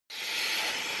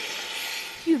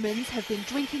Humans have been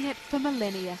drinking it for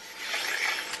millennia.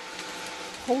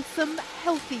 Wholesome,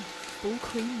 healthy, full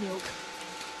cream milk.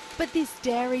 But this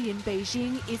dairy in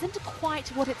Beijing isn't quite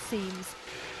what it seems.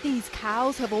 These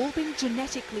cows have all been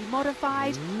genetically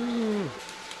modified,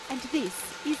 and this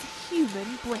is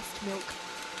human breast milk.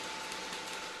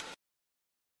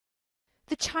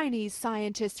 The Chinese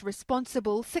scientists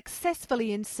responsible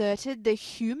successfully inserted the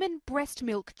human breast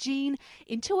milk gene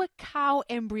into a cow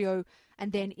embryo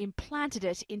and then implanted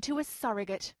it into a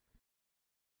surrogate.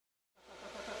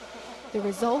 The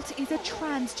result is a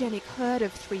transgenic herd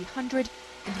of 300,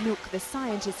 and milk the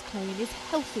scientists claim is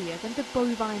healthier than the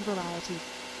bovine variety.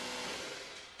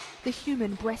 The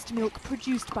human breast milk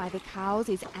produced by the cows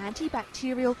is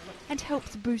antibacterial and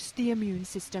helps boost the immune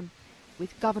system.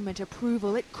 With government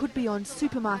approval, it could be on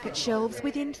supermarket shelves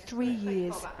within 3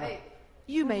 years.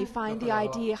 You may find the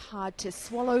idea hard to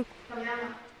swallow,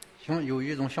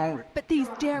 but these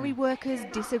dairy workers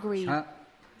disagree.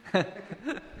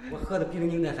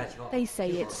 They say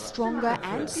it's stronger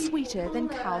and sweeter than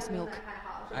cow's milk.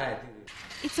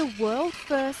 It's a world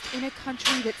first in a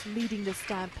country that's leading the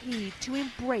stampede to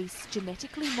embrace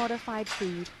genetically modified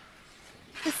food.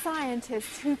 The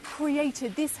scientists who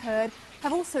created this herd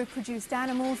have also produced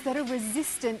animals that are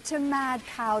resistant to mad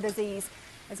cow disease,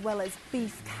 as well as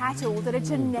beef cattle that are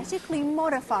genetically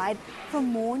modified for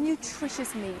more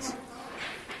nutritious meat.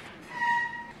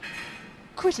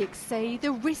 Critics say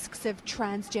the risks of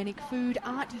transgenic food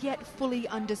aren't yet fully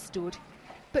understood.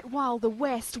 But while the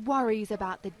West worries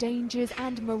about the dangers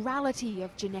and morality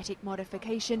of genetic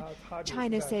modification,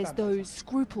 China says those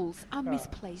scruples are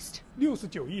misplaced.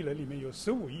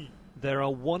 There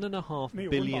are 1.5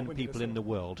 billion people in the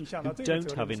world who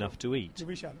don't have enough to eat.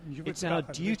 It's our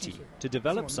duty to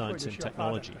develop science and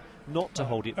technology, not to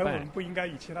hold it back.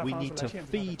 We need to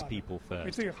feed people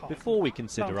first, before we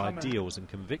consider ideals and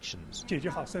convictions.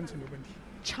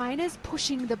 China's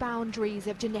pushing the boundaries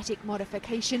of genetic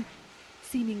modification,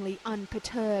 seemingly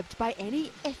unperturbed by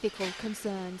any ethical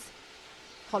concerns.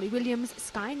 Holly Williams,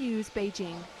 Sky News,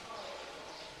 Beijing.